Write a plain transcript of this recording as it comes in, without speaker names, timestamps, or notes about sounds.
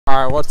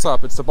Alright, what's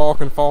up? It's the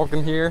Balkan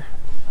Falcon here.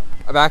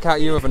 Back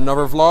at you with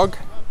another vlog.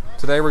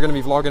 Today we're going to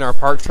be vlogging our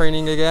park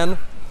training again.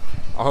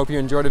 I hope you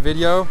enjoyed the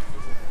video.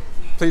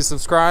 Please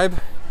subscribe,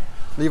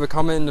 leave a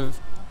comment in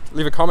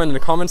the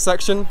comment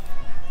section,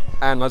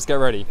 and let's get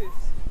ready.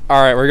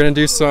 Alright, we're going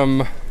to do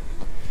some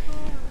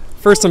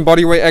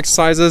body weight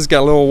exercises, get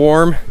a little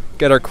warm,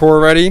 get our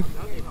core ready.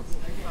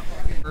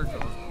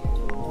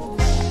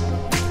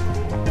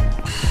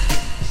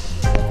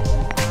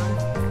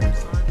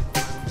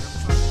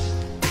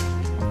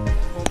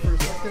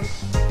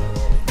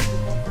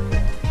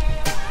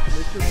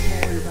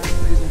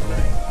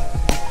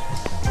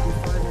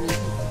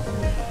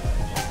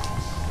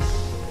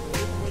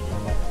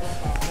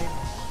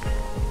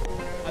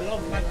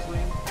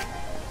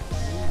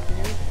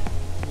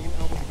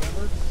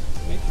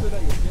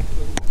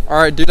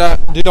 Alright, do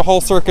the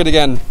whole circuit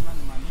again.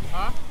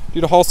 Huh?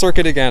 Do the whole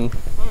circuit again.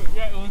 Oh,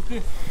 yeah, it was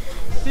this.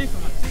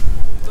 Superman.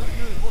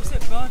 What's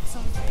it? Bird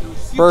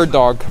something? Bird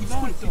dog.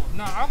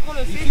 No, I'll call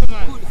it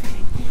Superman.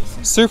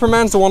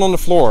 Superman's the one on the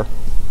floor.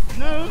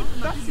 No,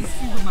 that's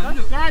Superman.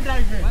 That's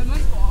skydiving. My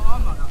man's got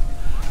arm like that.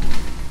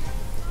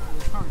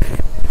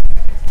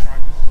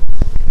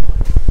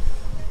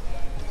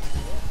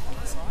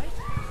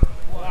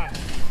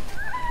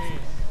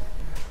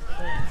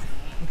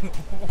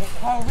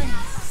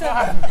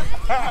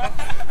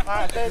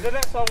 The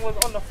next one was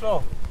on the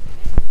floor.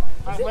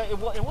 Wait, it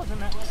wasn't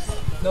that.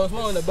 There was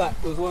one on the back.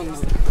 There was one on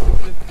the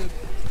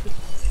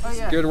Oh,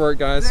 yeah. Good work,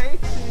 guys.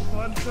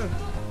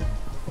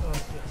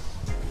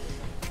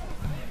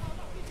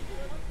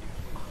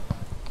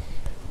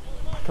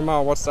 Come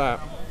on, what's that?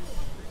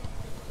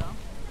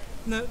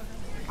 No,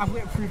 I'm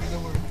going to prove it,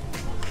 don't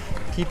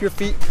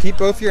worry. Keep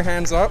both your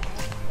hands up.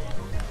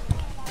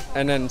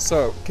 And then,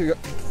 so,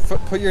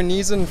 put your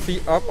knees and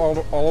feet up,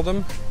 all of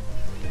them.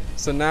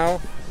 So now,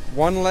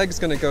 one leg's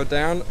gonna go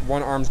down,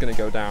 one arm's gonna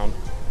go down.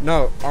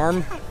 No,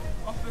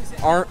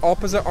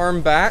 opposite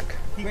arm back.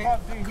 He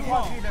can't do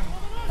them.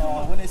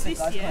 When they say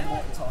guys can't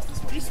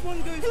multitask, This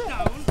one goes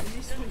down, and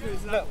this one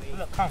goes that way.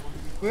 Look, come.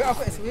 Wait, I've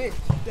got it. Wait.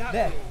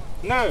 There.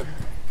 No.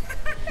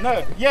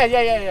 No. Yeah.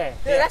 Yeah,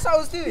 that's what I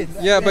was doing.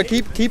 Yeah, but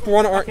keep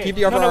one arm, keep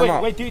the other arm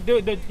up. Wait, do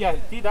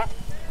that.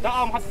 That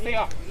arm has to stay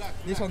up.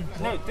 This one.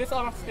 No, this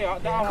arm has to stay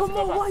up. That arm has to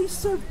go back. Why are you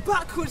so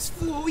backwards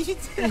for? What are you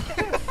doing?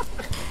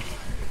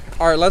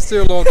 Alright, let's do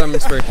a little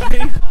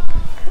demonstration.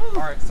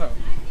 Alright, so.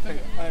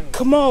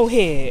 Come on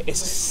here. It's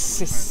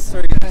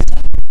sorry guys.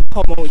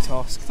 Can't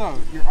multitask. So,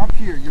 you're up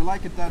here, you're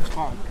like a dead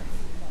bug.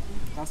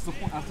 That's the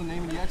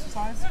name of the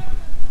exercise.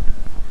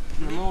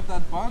 You're a little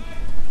dead bug.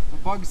 The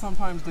bugs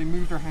sometimes they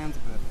move their hands a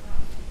bit.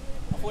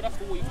 I thought that's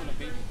what you want to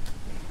be.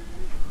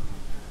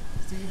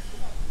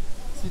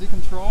 See the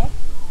control?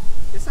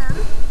 Yes, sir.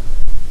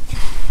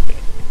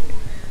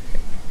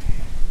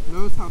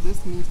 Notice how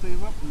this knee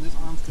stays up and this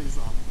arm stays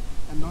up.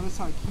 And notice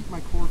how I keep my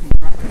core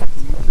contracted to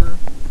make sure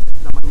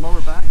that my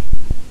lower back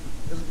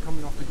isn't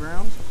coming off the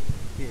ground.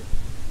 Here.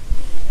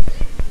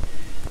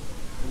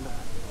 And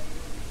that.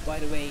 By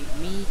the way,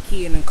 me,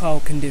 Keaton, and Carl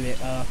can do it.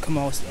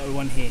 Kamal's the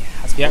one here.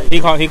 Yeah,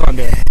 he can't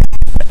do it.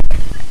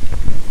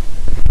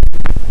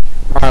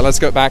 Alright, let's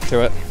go back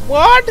to it.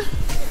 What?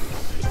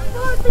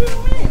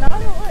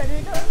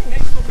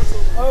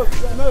 Oh,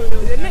 no,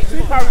 the next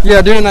one.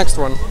 Yeah, do the next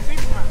one.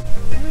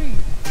 3,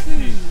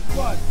 2,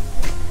 1.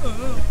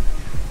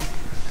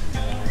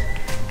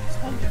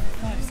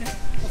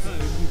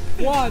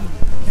 One,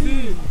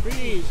 2,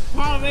 3.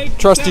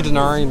 Trusty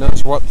Denari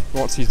knows what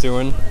he's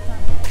doing.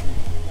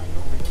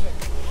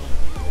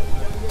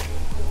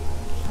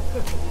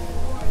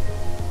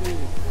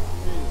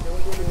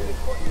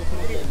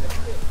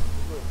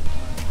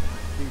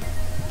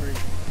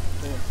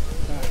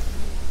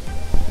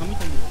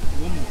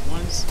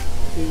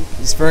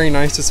 It's very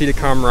nice to see the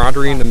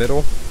camaraderie in the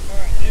middle.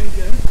 There we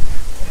go.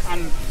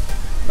 And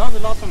that was the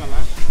last one,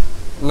 man.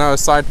 No,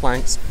 side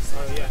planks.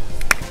 Oh yeah,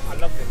 I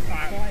love this.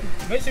 Right.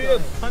 Make sure you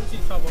don't punch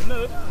each other.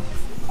 No.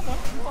 Come on.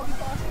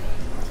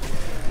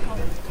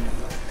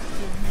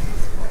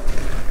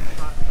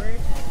 3, 2,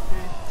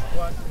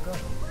 1, go.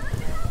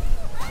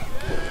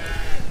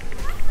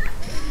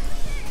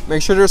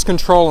 Make sure there's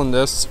control in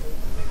this.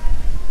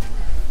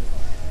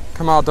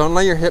 Come on, don't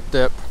let your hip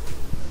dip.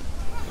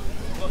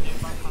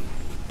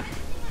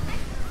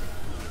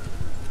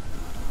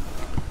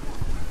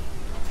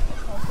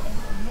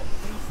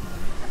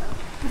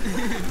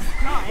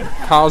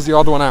 How's the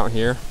other one out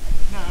here?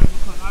 No,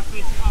 because I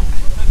face it up.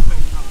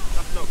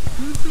 That's low.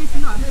 Who's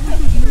facing up?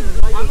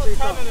 I'm not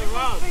turning it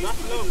around.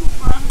 That's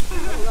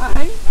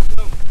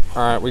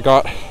low. Alright, we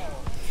got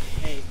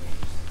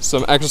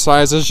some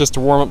exercises just to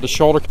warm up the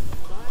shoulder.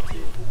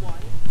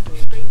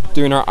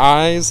 Doing our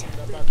I's,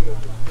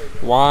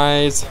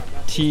 Y's,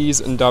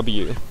 T's, and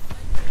W.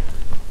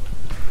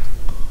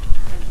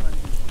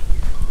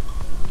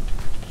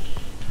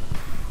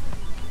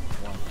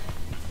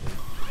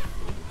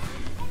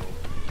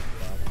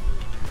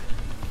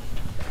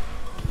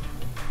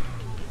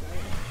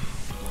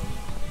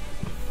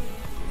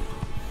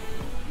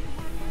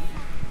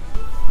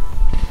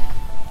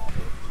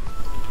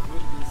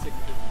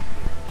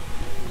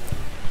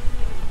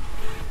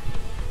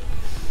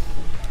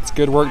 It's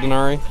good work,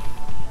 Denari.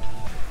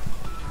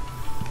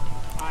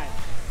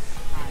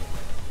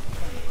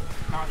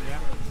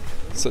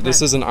 So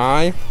this is an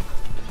I.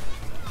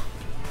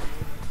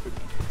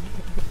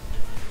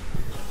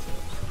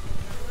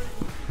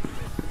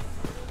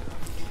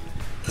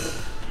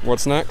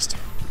 What's next?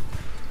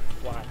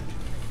 Y.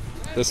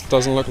 This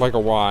doesn't look like a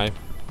Y.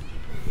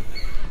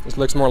 This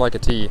looks more like a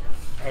T.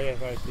 Oh yeah,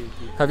 I see.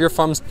 Have your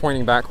thumbs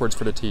pointing backwards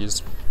for the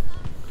T's.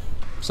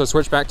 So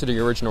switch back to the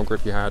original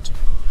grip you had.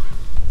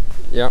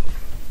 Yep.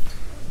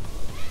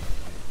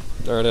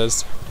 There it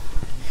is.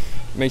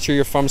 Make sure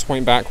your thumbs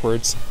point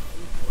backwards.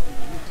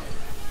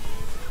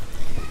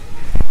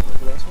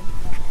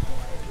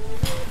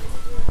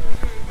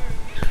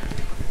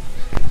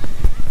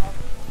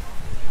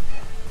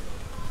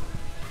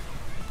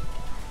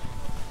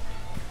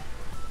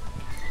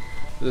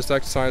 This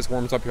exercise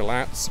warms up your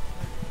lats.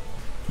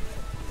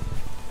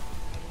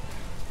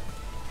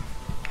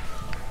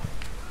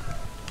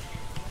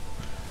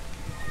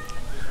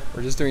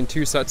 We're just doing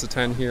 2 sets of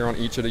 10 here on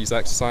each of these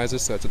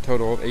exercises, so it's a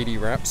total of 80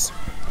 reps.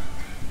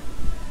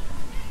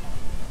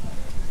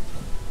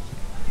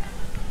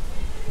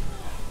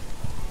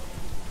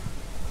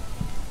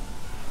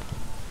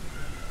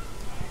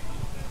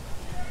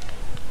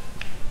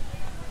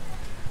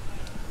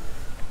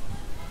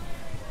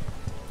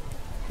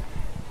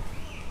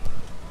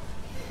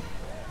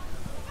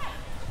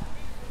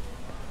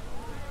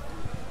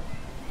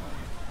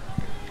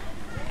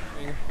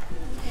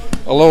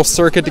 A little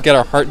circuit to get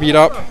our heartbeat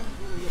up,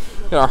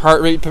 get our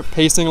heart rate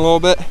pacing a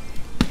little bit.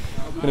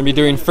 Going to be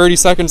doing 30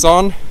 seconds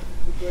on,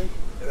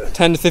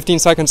 10 to 15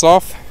 seconds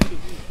off,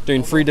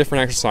 doing 3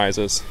 different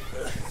exercises.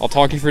 I'll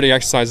talk you through the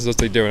exercises as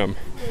they do them.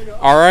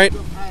 Alright,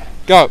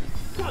 go!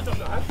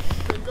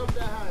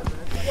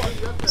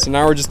 So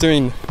now we're just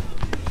doing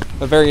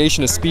a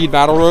variation of speed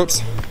battle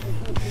ropes,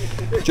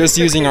 just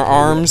using our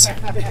arms,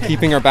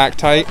 keeping our back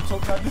tight.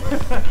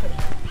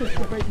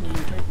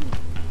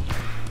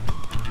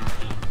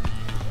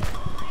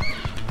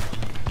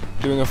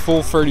 Doing a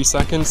full 30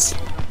 seconds,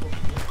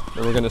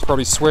 then we're going to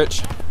probably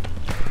switch.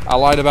 I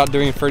lied about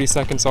doing 30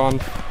 seconds on,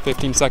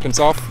 15 seconds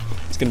off.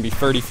 It's going to be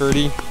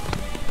 30-30.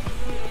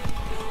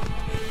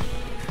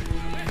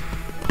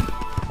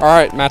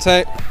 Alright,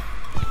 Mate,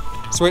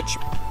 switch.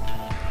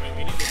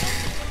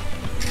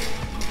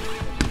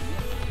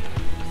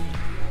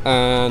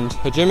 And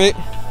Hajime.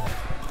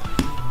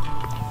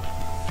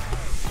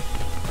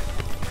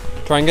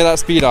 Try and get that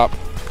speed up.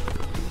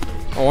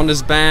 I want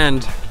this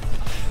band.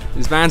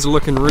 These bands are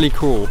looking really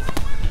cool.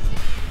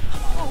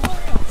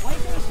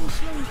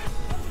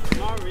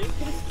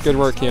 Good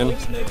work, Ian.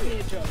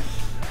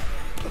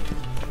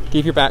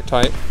 Keep your back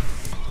tight.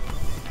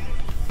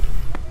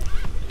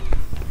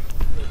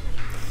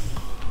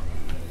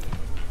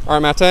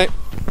 Alright, Mate.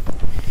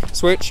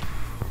 Switch.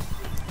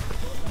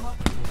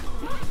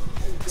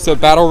 So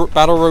battle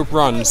rope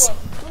runs.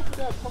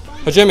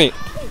 Hajime.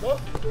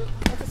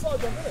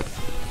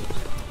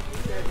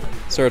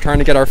 So we're trying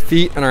to get our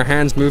feet and our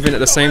hands moving at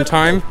the same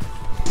time,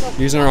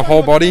 using our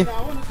whole body.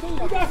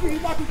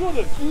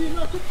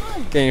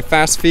 Getting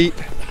fast feet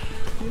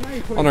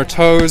on our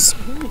toes.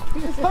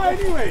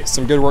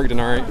 Some good work,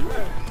 Denari.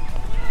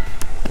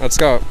 Let's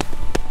go.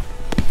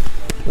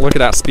 Look at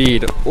that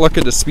speed. Look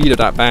at the speed of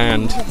that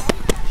band.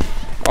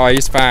 Oh,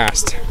 he's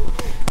fast.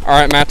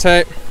 Alright,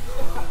 Mate.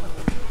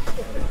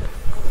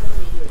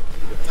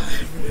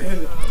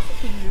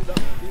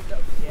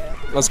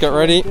 Let's get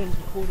ready.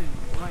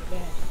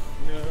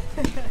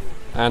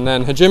 And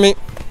then Hajime.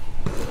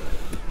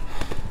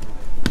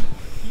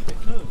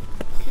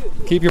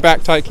 Keep your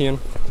back tight, Kian.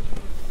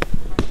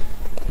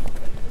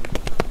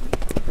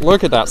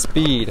 Look at that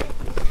speed.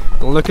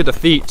 And look at the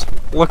feet.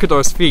 Look at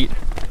those feet.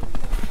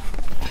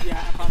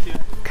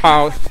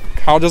 Kyle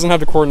doesn't have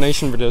the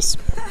coordination for this.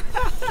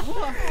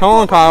 Come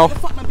on, Kyle.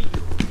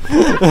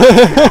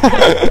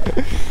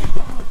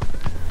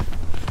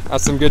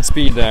 That's some good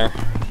speed there.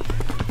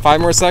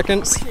 5 more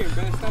seconds.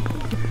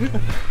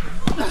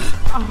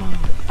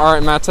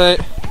 Alright, Mate.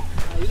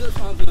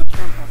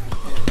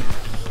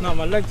 No,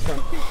 my legs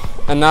front.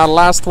 And now the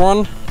last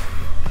one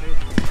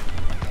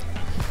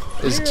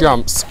is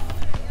jumps.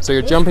 So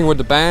you're jumping with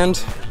the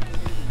band,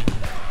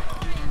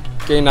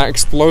 getting that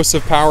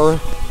explosive power,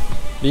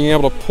 being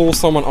able to pull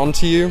someone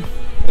onto you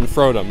and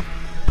throw them.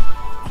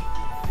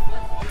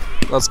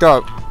 Let's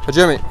go.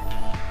 Hajime.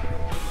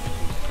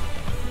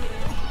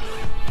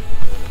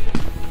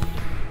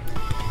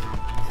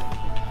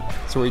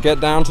 So we get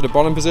down to the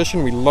bottom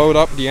position, we load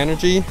up the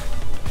energy,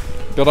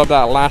 build up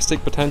that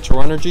elastic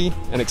potential energy,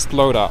 and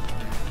explode up.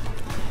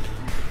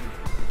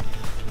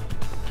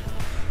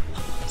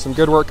 Some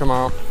good work,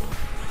 Kamal.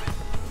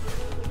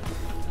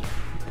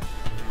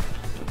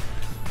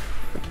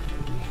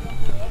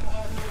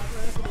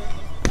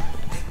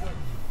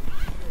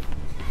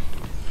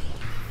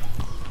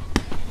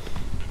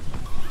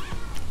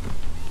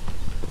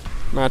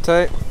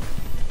 Mate.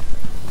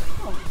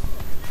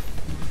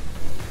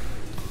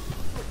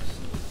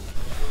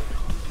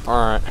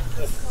 Alright.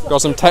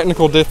 Got some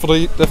technical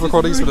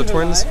difficulties for the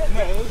twins.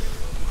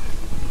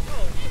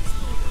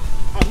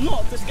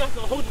 This guy's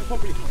not holding it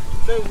properly.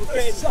 So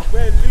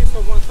we're loose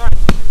on one side.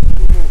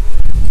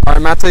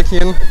 Alright, Matt, take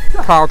in.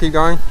 Kyle, keep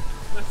going.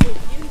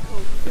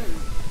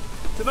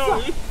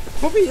 Tonight,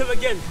 copy him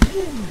again.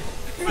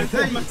 I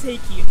said my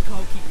takey and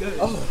Carl keep going.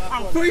 Oh.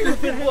 I'm pretty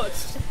much been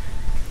watched.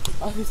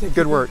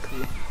 Good work.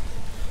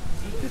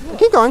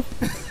 Keep going.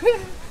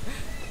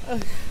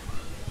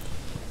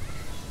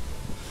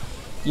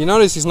 You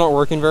notice he's not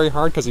working very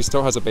hard because he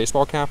still has a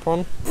baseball cap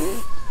on.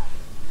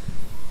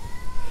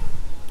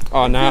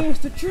 Oh, nah.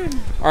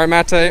 Alright,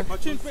 Matt. Alright,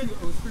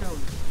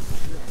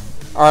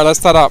 let's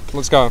set up.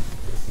 Let's go.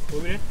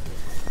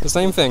 The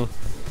same thing.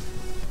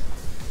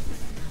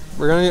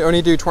 We're going to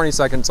only do 20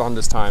 seconds on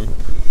this time.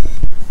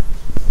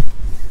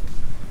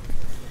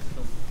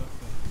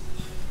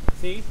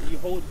 See? You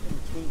hold in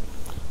between.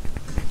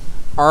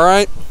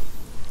 Alright.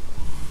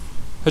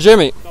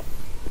 Hajime.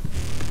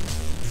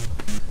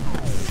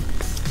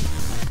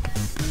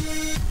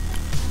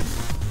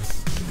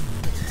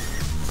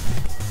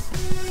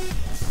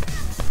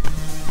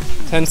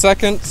 10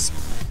 seconds.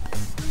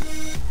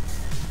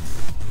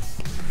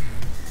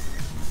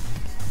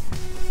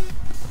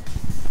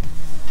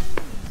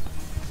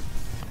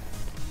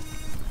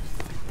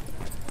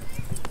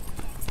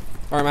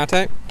 All right,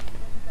 Mate.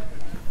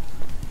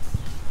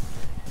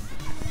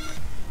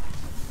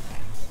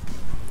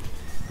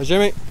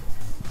 Jimmy.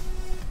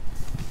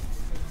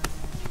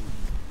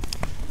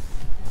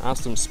 Add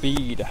some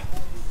speed.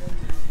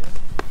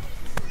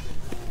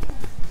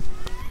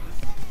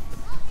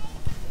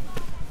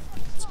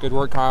 It's good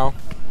work, Kyle.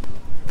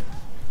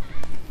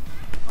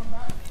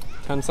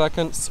 10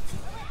 seconds.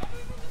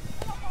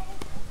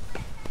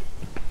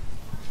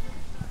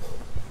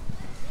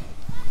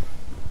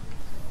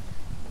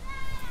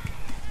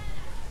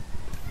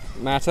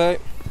 Mate.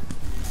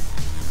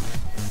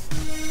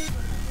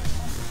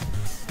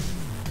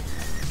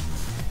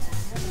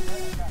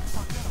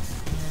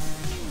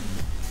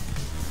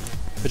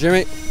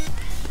 Jimmy.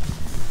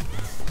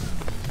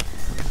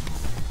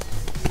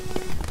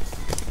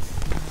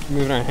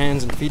 Moving our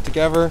hands and feet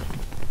together.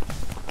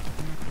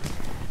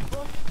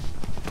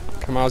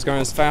 Kamal's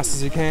going as fast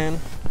as he can.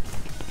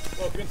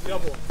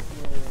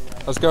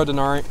 Let's go,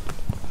 Denari.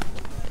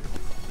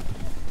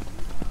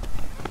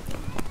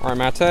 All right,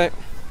 Mate.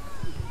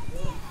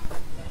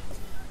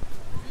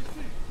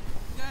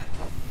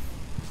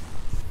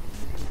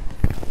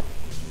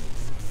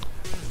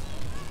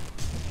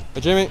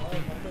 Jimmy.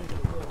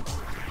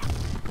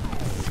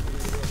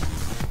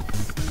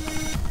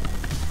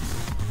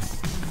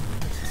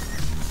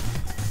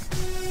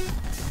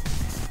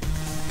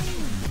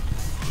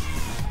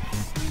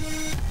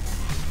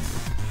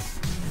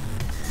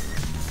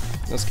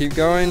 Let's keep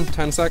going,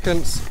 10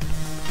 seconds.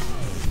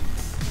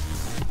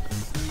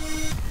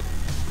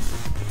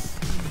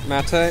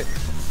 Mate.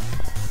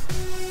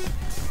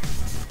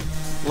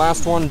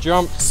 Last one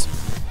jumps.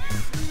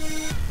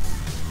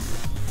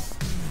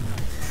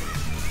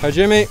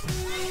 Hajime.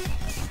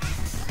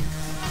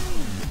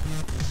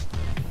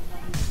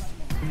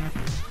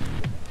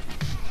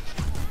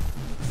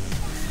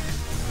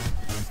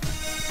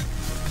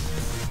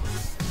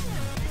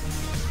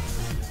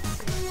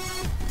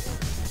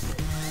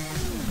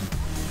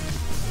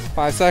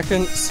 Five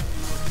seconds.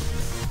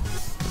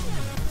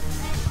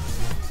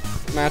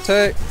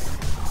 Mate.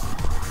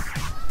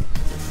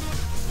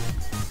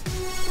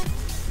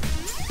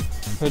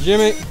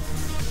 Hajime.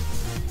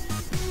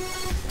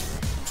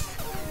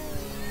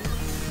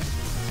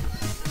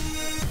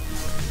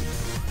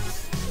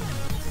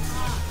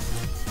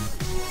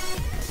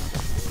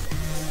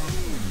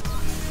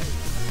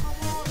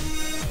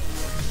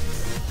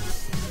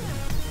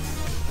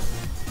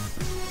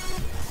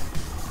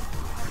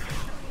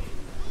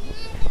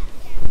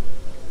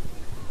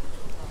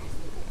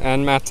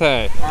 And Mate.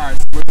 Alright,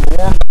 so we're pretty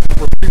warmed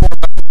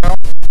up now.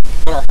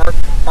 Got our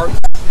heart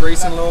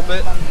racing a little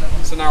bit.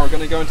 So now we're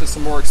going to go into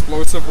some more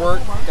explosive work,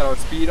 get our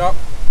speed up.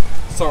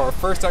 So our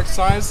first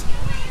exercise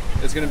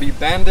is going to be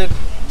banded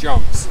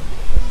jumps.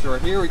 So we're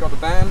here, we got the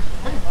band.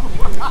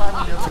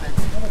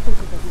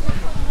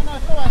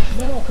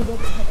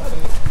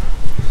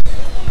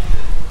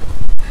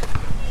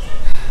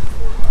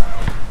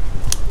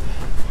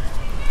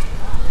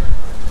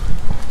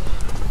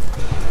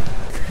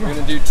 We're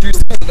going to do 2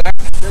 sets of that.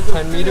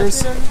 10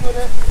 meters.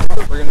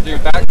 We're going to do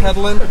back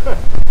pedaling,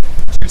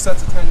 2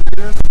 sets of 10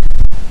 meters.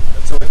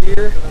 So we're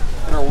here,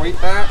 get our weight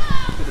back,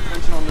 get the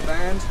tension on the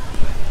band.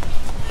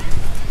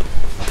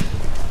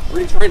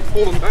 Really try and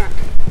pull them back.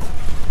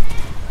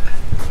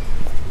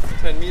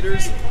 10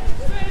 meters.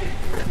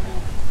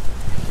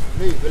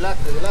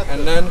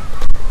 And then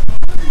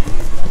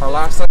our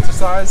last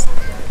exercise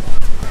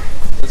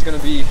is going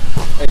to be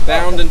a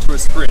bound into a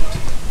sprint.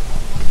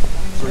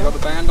 So we got the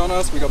band on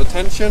us, we got the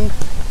tension.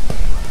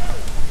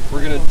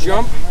 We're going to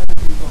jump.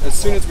 As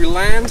soon as we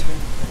land,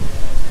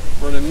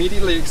 we're going to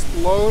immediately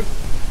explode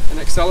and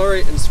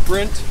accelerate and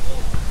sprint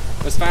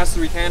as fast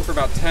as we can for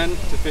about 10 to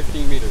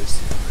 15 meters.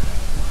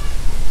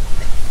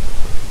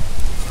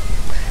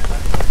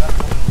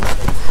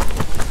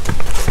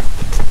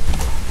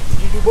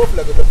 You do both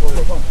legs at the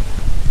front.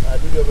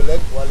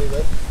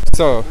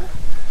 So,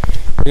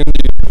 we're going to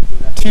do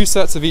 2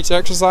 sets of each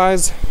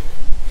exercise.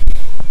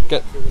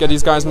 Get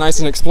these guys nice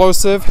and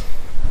explosive.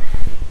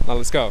 Now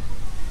let's go.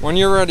 When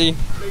you're ready.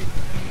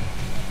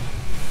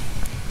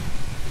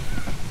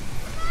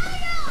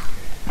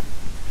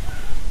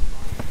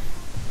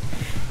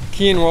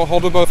 Key and roll,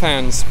 hold with both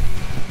hands.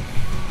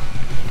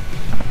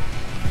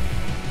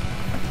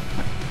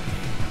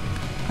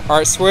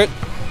 Alright, switch.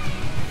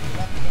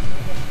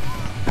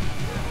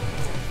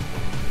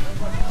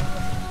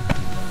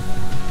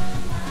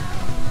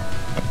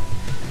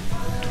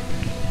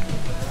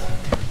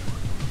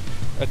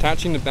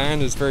 Attaching the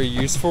band is very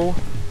useful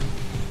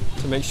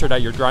to make sure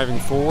that you're driving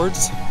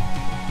forwards.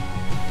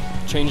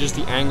 Changes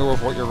the angle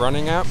of what you're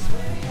running at.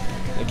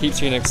 It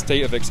keeps you in a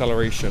state of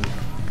acceleration.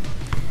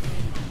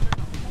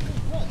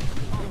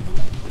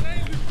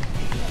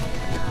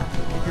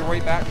 Keep your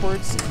weight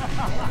backwards.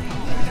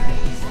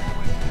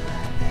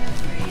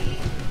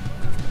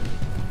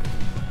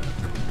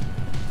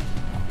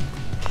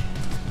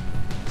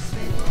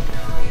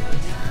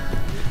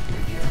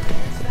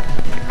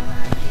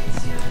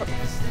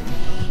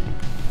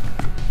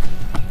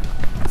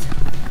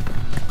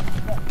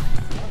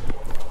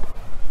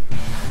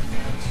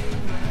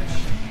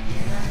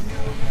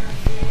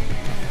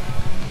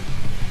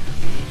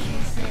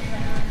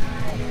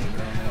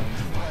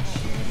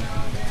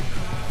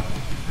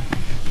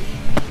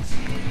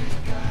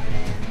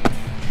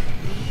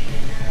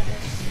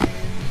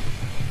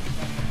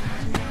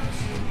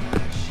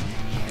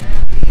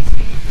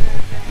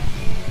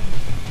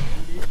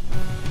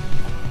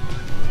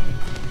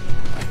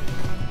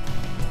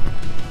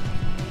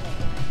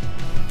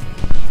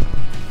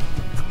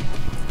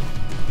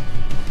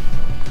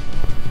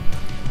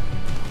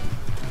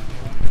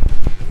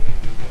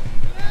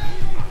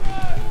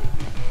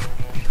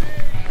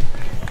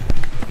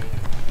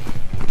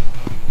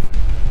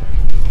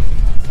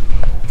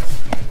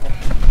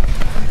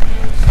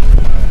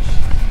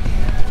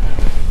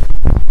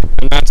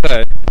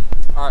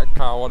 Alright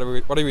Kyle, what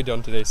have we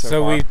done today so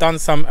far? We've done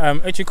some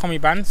uchikomi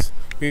bands,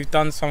 we've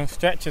done some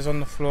stretches on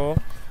the floor,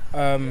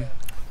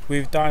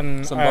 we've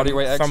done some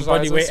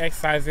bodyweight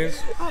exercises,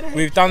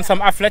 we've done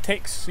some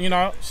athletics, you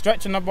know,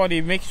 stretching the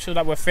body, making sure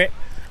that we're fit,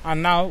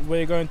 and now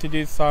we're going to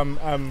do some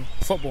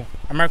football,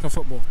 American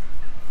football.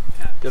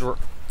 Good work.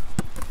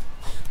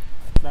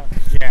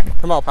 Yeah.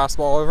 Come on, pass the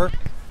ball over.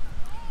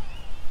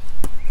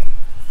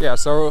 Yeah,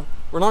 so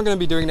we're not going to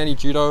be doing any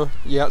judo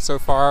yet so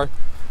far.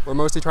 We're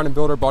mostly trying to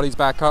build our bodies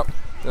back up.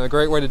 And a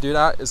great way to do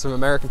that is some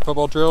American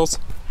football drills.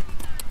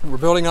 We're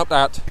building up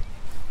that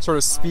sort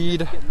of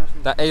speed,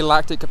 that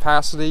alactic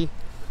capacity,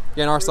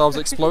 getting ourselves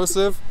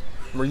explosive.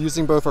 And we're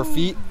using both our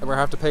feet, and we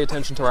have to pay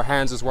attention to our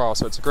hands as well.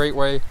 So it's a great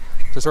way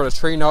to sort of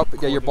train up,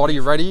 get your body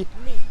ready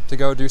to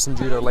go do some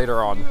judo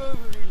later on.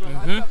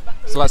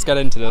 So let's get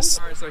into this.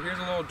 Alright, so here's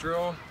a little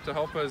drill to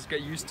help us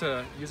get used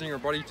to using our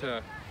body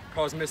to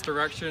cause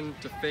misdirection,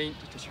 to feint,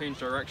 to change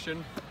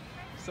direction.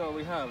 So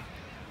we have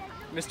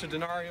Mr.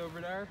 Denari over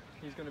there,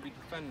 he's going to be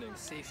defending.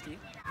 Safety.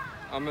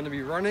 I'm going to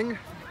be running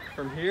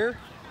from here.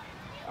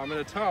 I'm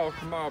going to tell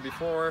Kamal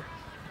before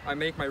I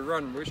make my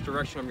run which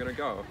direction I'm going to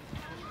go.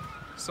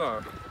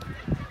 So,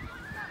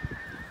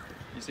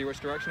 you see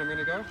which direction I'm going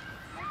to go?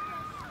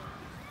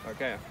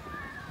 Okay.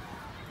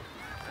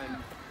 And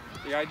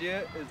the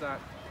idea is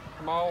that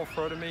Kamal will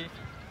throw to me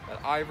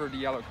at either of the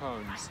yellow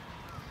cones.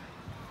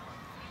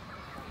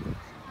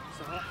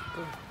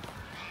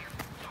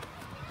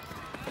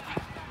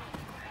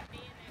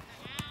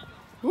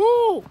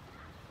 Woo!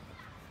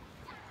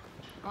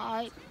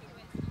 Alright.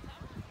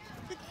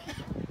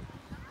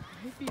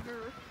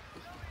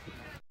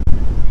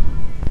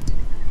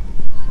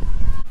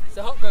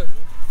 So hot go.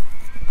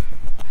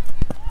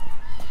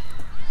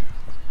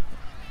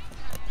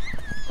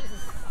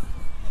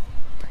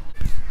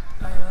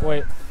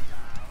 Wait.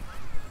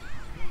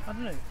 I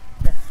don't know.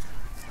 Yeah.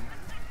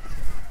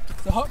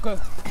 So hot go.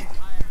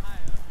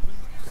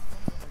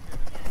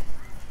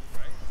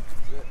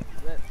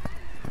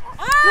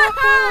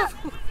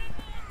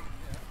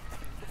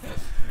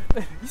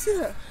 You see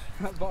that?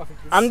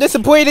 I'm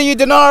disappointed in you,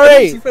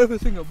 Denari! You fell off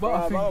his finger,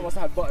 butterfinger. I must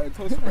have butter and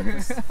toast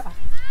fingers.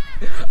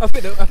 I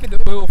think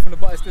the oil from the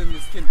butter still in the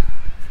skin.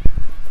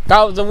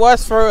 That was the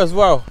worst throw as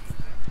well.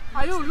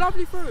 Oh, yo,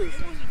 lovely throws.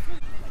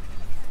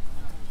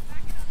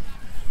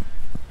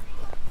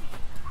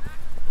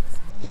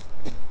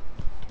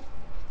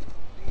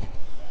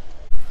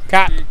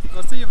 Cat.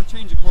 Let's see if a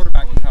change of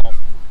quarterback can help.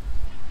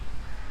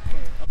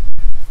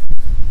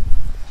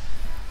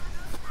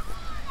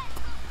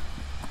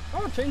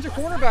 Oh, change of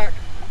quarterback.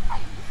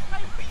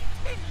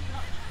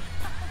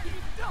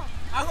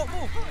 I got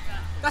ball.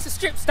 That's a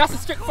strip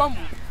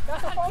fumble.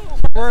 That's a fumble.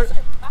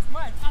 That's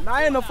mine. Nah,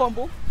 I ain't no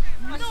fumble.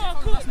 I know I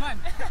caught. That's mine.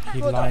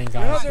 He's lying,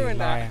 guys. He's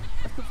lying.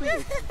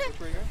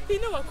 He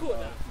know I caught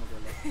that.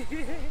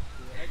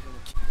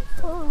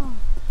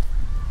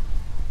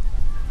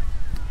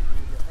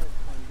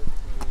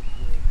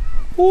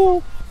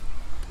 Woo.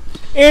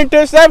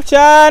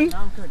 Interception!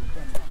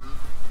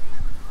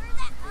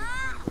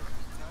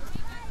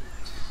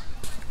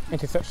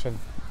 Interception.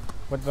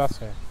 What did I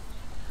say?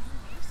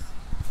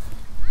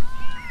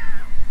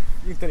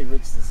 You've done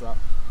riches this up.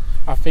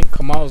 I think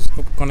Kamal's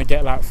gonna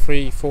get like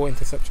 3-4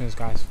 interceptions,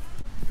 guys.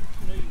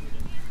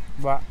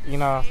 But you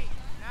know,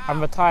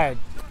 I'm retired.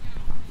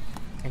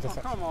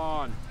 Interception. Oh, come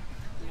on.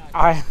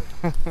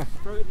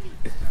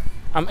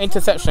 I'm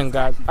interception,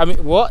 guys. I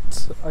mean,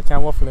 what? Okay,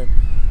 I'm waffling.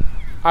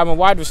 I'm a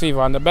wide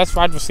receiver. I'm the best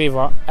wide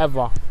receiver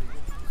ever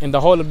in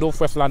the whole of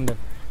Northwest London.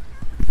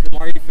 Why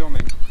are you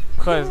filming?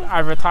 Because I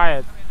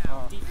retired.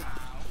 Oh.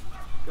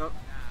 Go.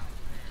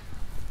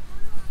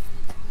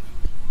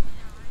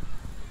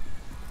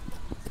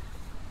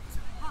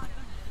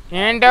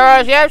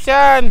 Interception!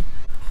 I'm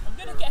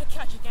gonna get a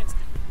catch against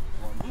him.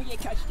 I'm gonna get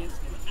a catch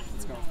against him.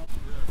 Let's go.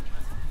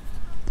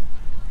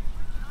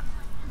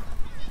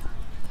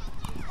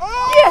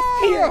 Oh!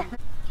 Yes,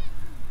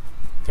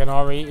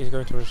 Janari is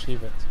going to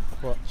receive it.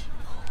 Watch.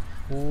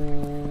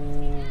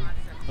 Ooh.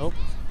 Nope.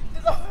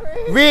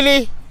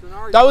 Really?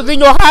 That was in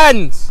your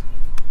hands!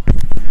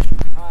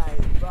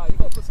 Alright, bro, you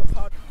gotta put some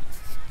power.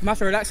 I'm have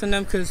to relax on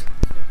them because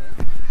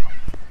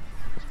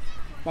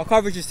my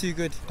coverage is too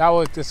good. That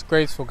was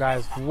disgraceful,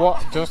 guys.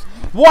 What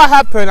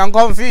happened? I'm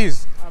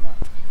confused.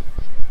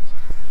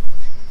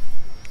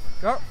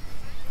 Go.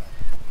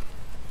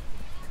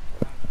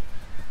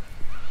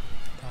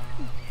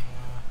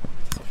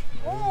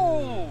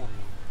 Oh!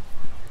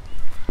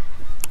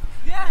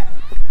 Yeah!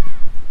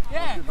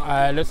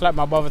 Yeah! Looks like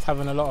my brother's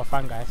having a lot of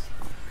fun, guys.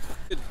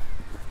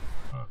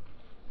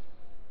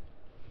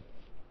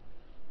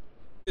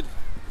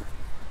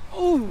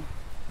 Oh!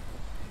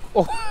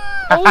 Oh!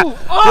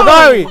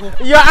 Janari,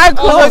 your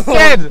ankles are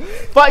dead!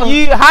 But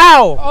you,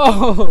 how?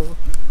 Oh!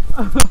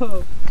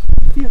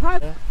 You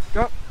had.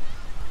 Go.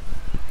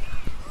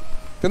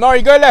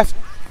 Janari, go left.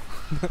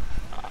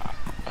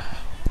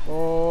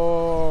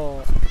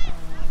 Oh.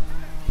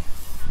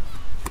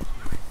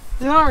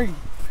 Sorry.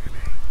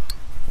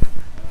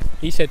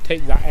 He said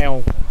take that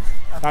L.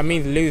 That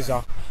means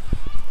loser.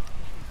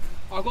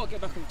 I've got to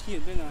get back on key,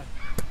 didn't I?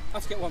 I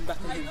have to get one back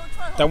on him.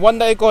 The one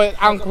that got his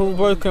ankle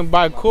broken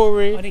by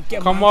Corey. I didn't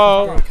get Come my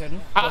ankle on.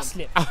 broken. I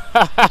slipped.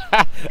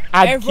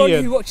 And Everyone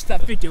Kian. who watches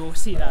that video will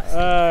see that.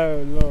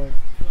 Oh Lord.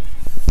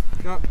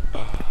 Go.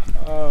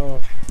 Oh.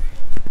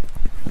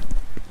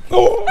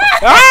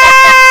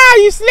 Ah!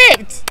 You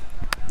slipped.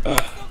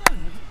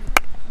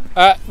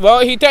 Well,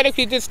 he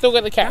technically did still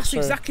get the catch. That's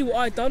exactly what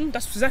I done.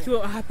 That's exactly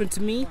what happened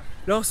to me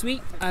last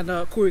week, and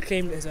Corey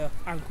claimed it as an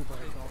ankle break.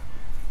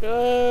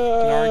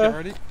 Janari, get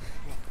ready.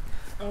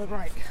 Oh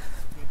right.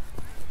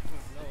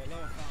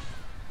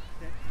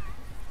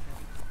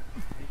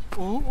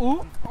 Ooh,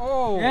 ooh.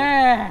 Oh.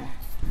 Yeah.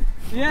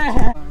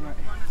 Yeah.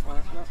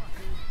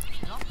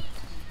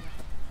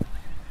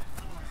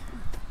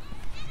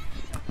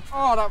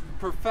 Oh, that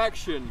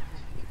perfection.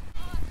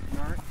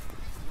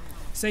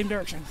 Same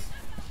direction.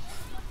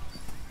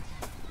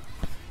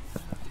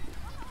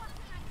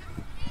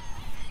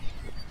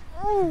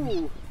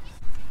 Oh.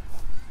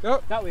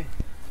 Go. That way.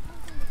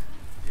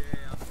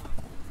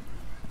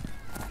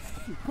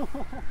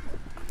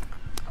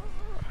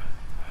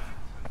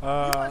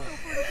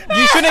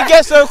 You shouldn't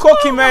get so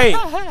cocky, mate.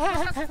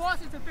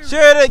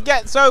 Shouldn't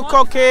get so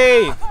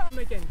cocky.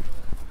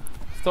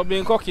 Stop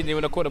being cocky, they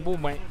would have caught the ball,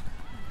 mate.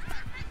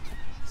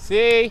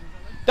 See?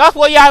 That's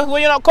what you have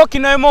when you're not cocky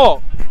no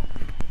more.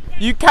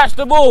 You catch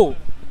the ball.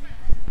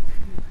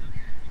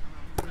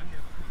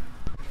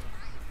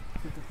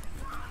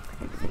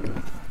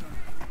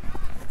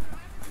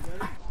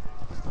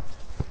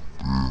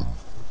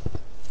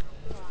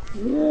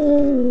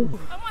 Am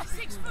I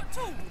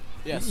 6'2"?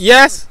 Yes.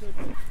 Yes.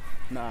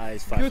 Nah,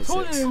 he's 5 You're foot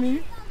taller 6. than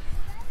me.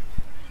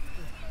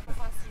 How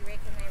fast do you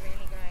reckon they're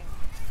really going?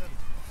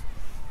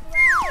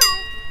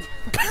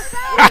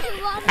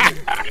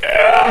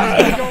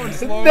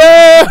 No.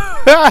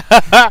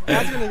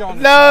 That's gonna go on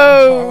the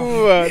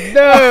No,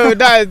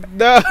 that is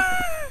no.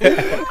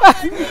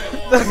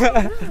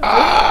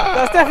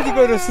 That's definitely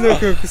going to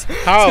snooker.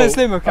 How? It's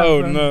slow-mo camera.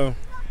 Oh no.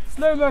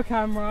 Slow-mo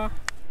camera.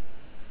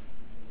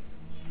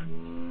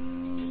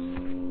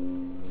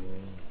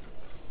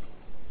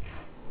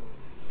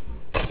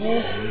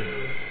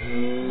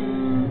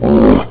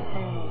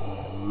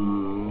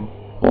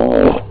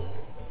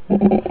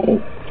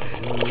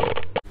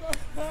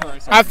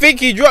 I think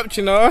he dropped,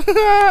 you know.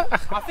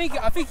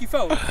 I think you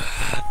fell.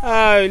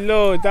 Oh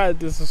Lord,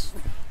 that is.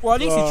 Well,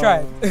 at least you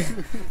tried.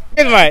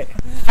 Hey, mate,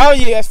 how are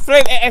you?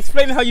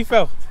 Explain how you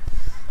felt.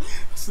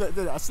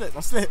 I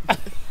slipped.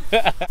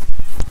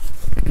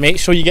 Make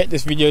sure you get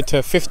this video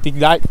to 50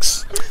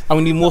 likes, and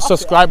we need more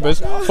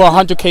subscribers for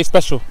 100k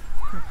special.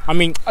 I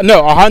mean,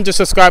 no, 100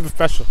 subscriber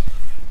special. Hey,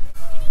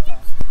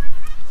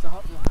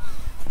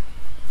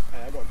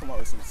 I gotta come up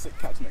with some sick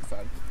catch next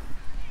time.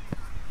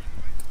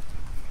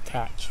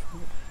 Catch.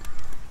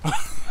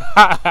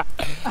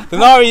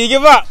 Denari, you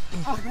give up.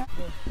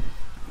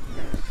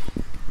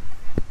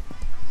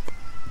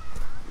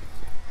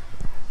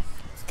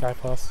 Sky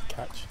pass,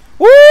 catch.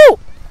 Woo!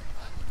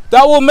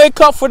 That will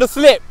make up for the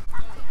slip.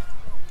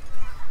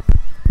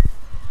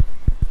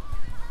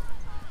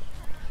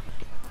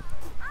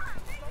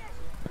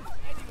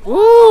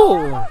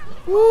 Ooh!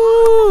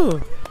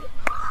 Ooh!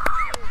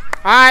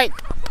 Alright!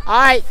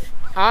 Alright!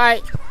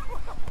 Alright!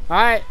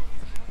 Alright!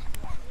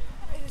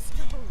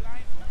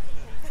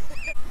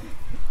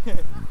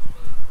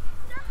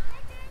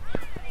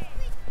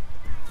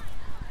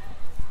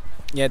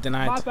 Yeah,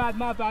 denied. My bad,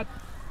 my bad.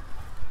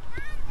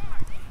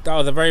 That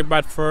was a very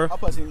bad throw. I'll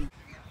personally.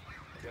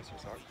 Guess your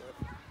socks,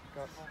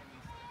 but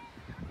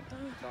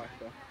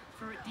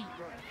Throw it deep,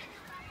 bro.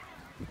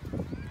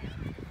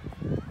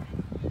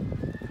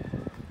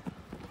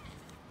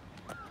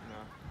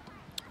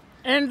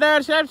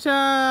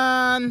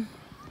 Interception!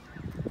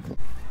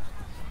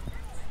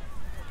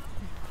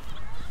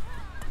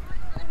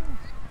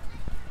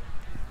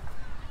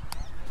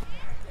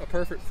 a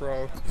perfect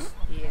throw.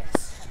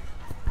 Yes.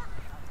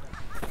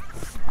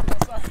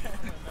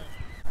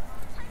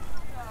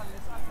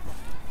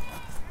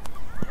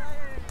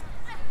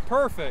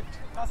 Perfect.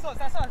 That's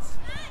us.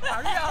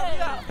 Hurry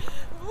up.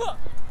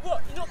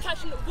 What? You're not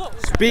catching the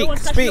what? Speak, No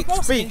one's catching the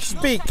pass speak, against you.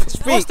 speak, What's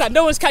speak. that?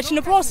 No one's catching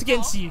the pass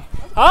against you.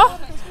 Huh?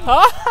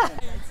 Huh?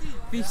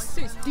 Be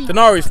 60.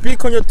 Denari,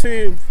 speak on your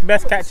 2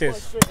 best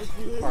catches.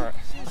 Alright,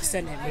 I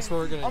sent him. this is where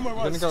we're gonna, I'm you're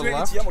gonna gonna run go straight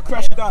left. into you. I'm gonna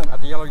crash you down.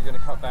 At the yellow, you're gonna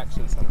cut back to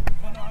the center.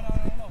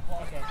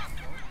 Okay.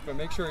 But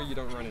make sure you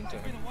don't run into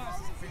him.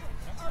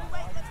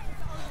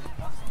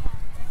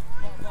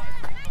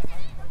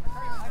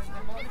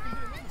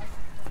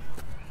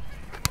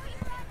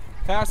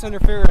 Pass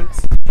interference.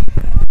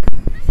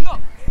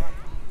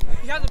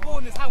 He has a ball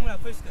in his hand when I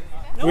pushed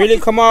it. Really,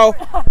 Kamal?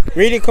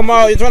 Really,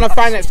 Kamal? You're trying to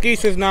find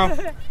excuses now.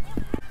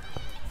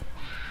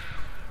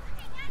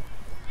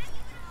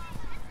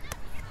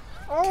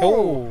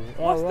 Cool.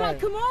 What's Alright.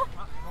 that? Come on.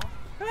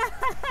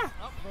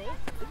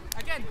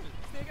 Again.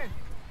 Stay again.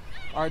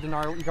 Alright,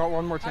 Denari, you got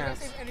one more I don't chance.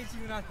 save energy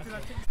when I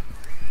take.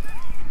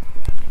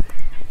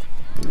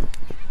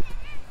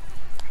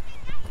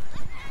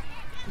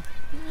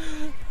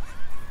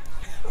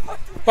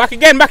 Back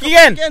again, back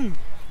again.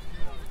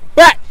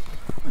 Back.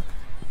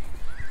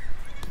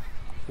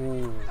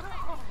 Ooh.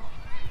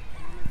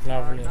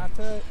 Lovely. That's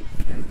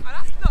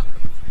not.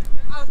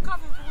 I was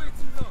covering for way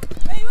too long.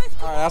 Hey, where's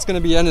Alright, that's going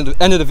to be the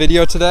end of the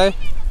video today.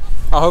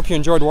 I hope you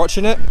enjoyed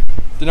watching it.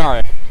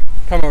 Denari,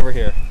 come over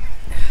here.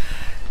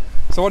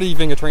 So what do you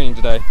think of training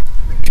today?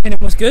 And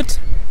it was good.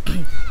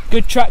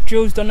 Good track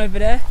drills done over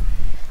there.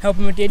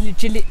 Helping with the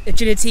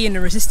agility and the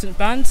resistance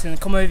bands, and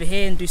come over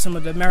here and do some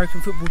of the American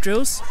football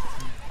drills.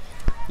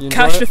 You enjoy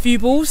Catched it? a few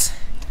balls,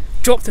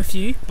 dropped a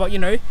few, but you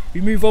know,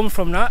 we move on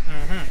from that.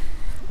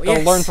 But Gotta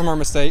yes, learn from our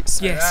mistakes.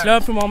 yes,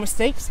 learn from our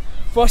mistakes.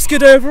 But it's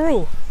good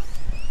overall.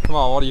 Come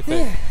on, what do you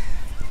think?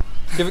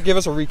 Give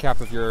us a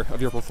recap of your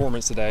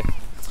performance today.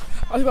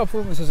 I think our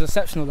performance was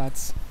exceptional,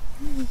 lads.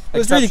 It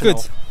was really good.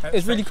 It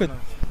was really good.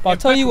 But I'll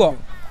tell you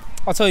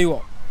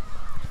what.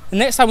 The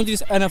next time we do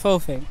this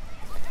NFL thing,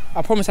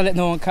 I promise I let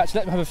no one catch.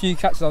 Let me have a few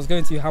catches. I was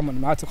going to hammer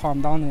them. I had to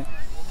calm down it.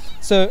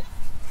 So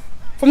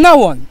from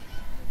now on,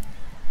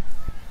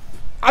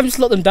 I'm just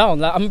let them down.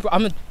 Like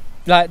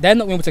like they're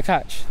not able to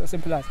catch. That's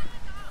simple as.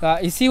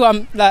 Like you see what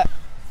I'm like.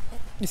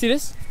 You see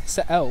this? It's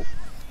an L,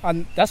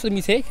 and that's what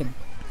me taking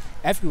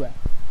everywhere.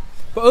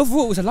 But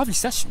overall, it was a lovely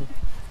session.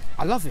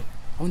 I love it.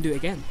 I want to do it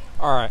again.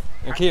 Alright,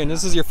 and Keaton,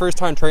 this is your first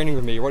time training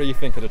with me. What do you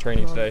think of the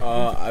training today?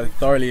 I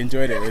thoroughly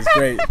enjoyed it. It was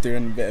great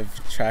doing a bit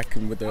of track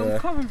and with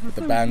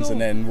the bands,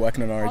 and then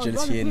working on our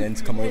agility, and then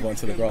to come over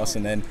onto the grass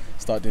and then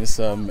start doing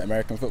some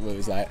American football. It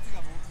was like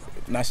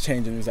nice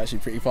change, and it was actually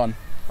pretty fun.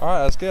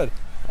 Alright, that's good.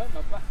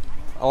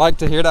 I like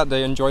to hear that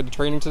they enjoyed the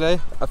training today.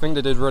 I think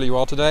they did really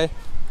well today.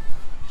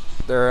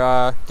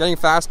 They're getting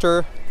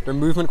faster, their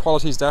movement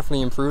quality is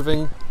definitely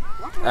improving,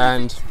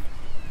 and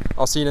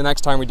I'll see you the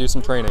next time we do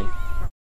some training.